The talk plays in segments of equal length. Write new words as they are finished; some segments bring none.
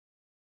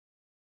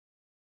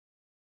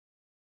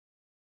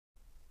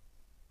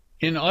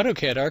In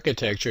AutoCAD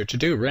Architecture, to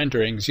do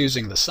renderings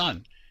using the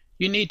sun,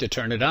 you need to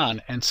turn it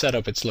on and set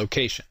up its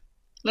location.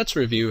 Let's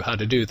review how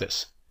to do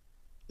this.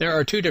 There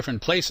are two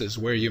different places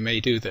where you may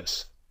do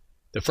this.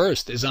 The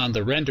first is on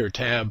the Render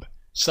tab,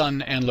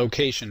 Sun and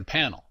Location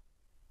panel.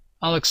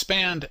 I'll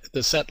expand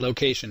the Set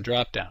Location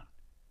dropdown.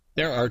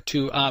 There are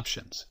two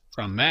options,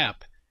 from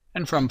Map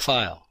and from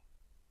File.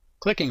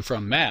 Clicking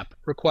from Map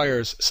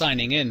requires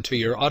signing in to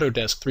your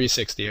Autodesk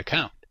 360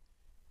 account.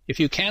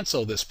 If you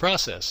cancel this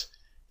process,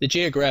 the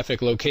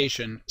Geographic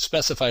Location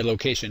Specify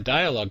Location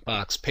dialog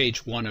box,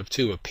 page 1 of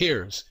 2,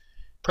 appears,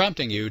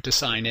 prompting you to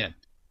sign in.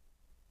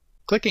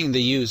 Clicking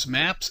the Use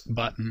Maps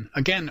button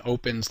again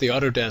opens the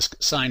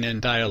Autodesk Sign In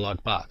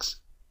dialog box.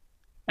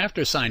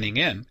 After signing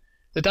in,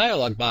 the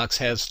dialog box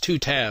has two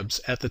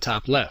tabs at the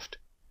top left.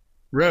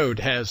 Road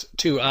has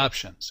two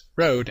options,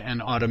 Road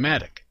and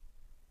Automatic.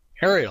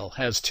 Aerial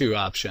has two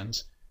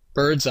options,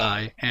 Bird's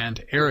Eye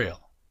and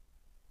Aerial.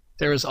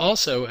 There is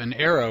also an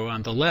arrow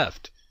on the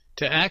left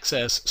to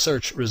access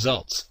search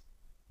results.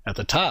 At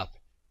the top,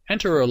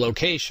 enter a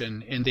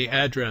location in the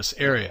address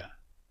area.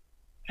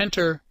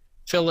 Enter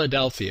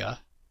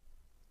Philadelphia,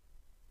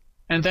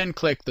 and then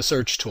click the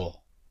search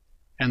tool,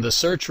 and the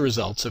search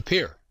results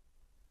appear.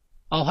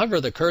 I'll hover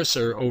the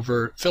cursor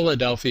over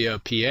Philadelphia,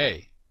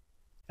 PA,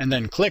 and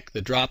then click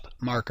the Drop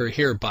Marker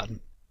Here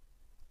button.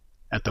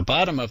 At the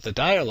bottom of the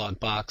dialog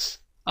box,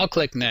 I'll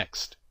click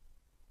Next.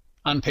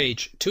 On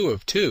page 2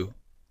 of 2,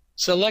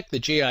 select the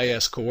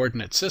GIS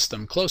coordinate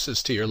system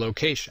closest to your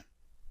location.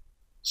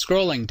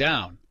 Scrolling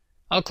down,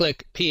 I'll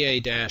click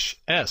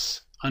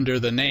PA-S under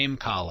the Name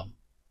column.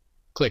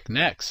 Click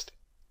Next.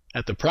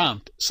 At the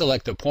prompt,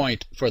 select a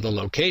point for the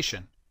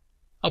location.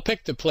 I'll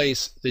pick to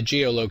place the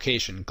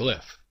geolocation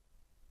glyph.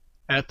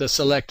 At the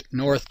Select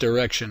North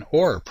Direction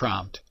Or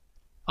prompt,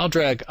 I'll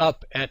drag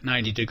up at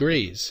 90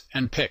 degrees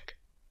and pick.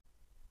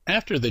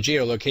 After the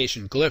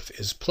geolocation glyph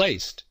is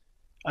placed,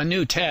 a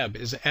new tab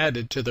is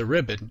added to the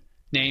ribbon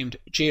named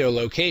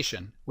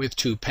Geolocation with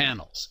two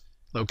panels,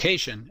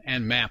 Location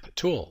and Map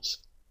Tools.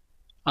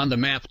 On the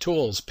Map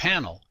Tools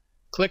panel,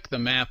 click the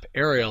Map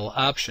Aerial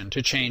option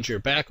to change your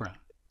background.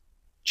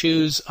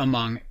 Choose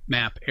among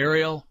Map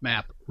Aerial,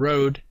 Map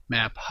Road,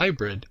 Map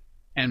Hybrid,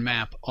 and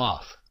Map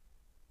Off.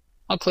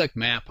 I'll click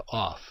Map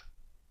Off.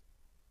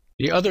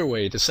 The other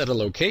way to set a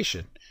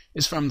location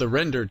is from the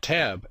Render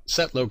tab,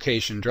 Set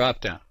Location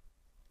dropdown.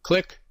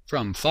 Click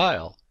from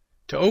File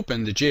to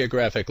open the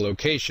Geographic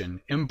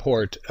Location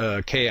Import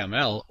a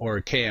KML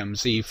or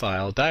KMZ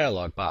file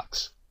dialog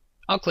box.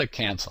 I'll click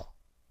Cancel.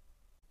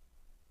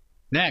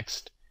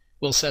 Next,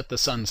 we'll set the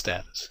sun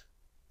status.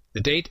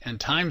 The Date and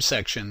Time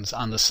sections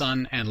on the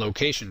Sun and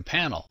Location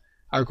panel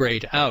are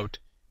grayed out,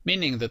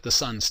 meaning that the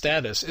sun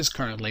status is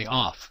currently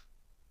off.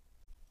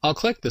 I'll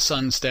click the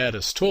Sun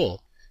Status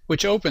tool,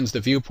 which opens the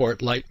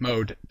Viewport Light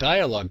Mode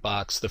dialog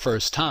box the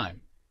first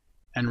time,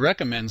 and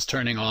recommends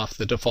turning off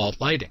the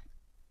default lighting.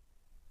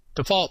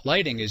 Default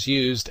lighting is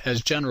used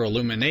as general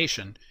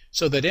illumination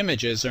so that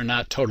images are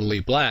not totally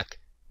black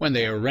when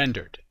they are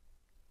rendered.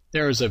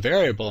 There is a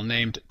variable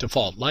named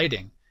default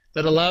lighting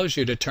that allows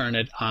you to turn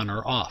it on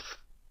or off.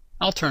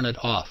 I'll turn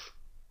it off.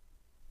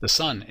 The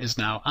sun is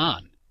now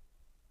on.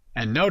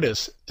 And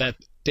notice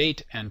that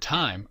date and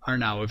time are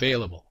now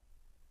available.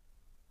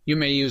 You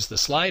may use the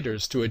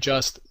sliders to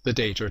adjust the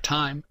date or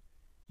time.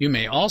 You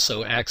may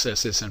also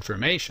access this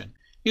information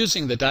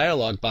using the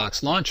dialog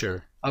box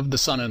launcher of the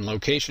Sun and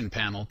Location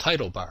panel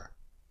title bar.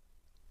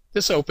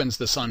 This opens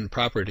the Sun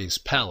Properties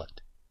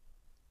palette.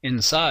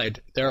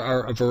 Inside, there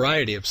are a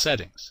variety of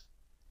settings.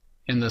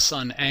 In the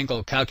Sun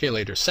Angle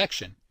Calculator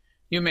section,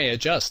 you may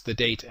adjust the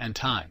date and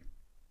time.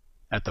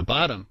 At the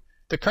bottom,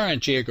 the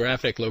current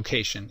geographic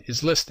location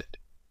is listed.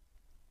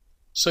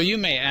 So you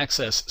may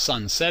access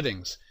sun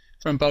settings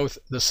from both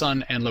the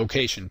Sun and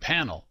Location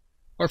panel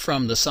or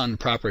from the Sun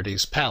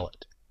Properties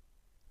palette.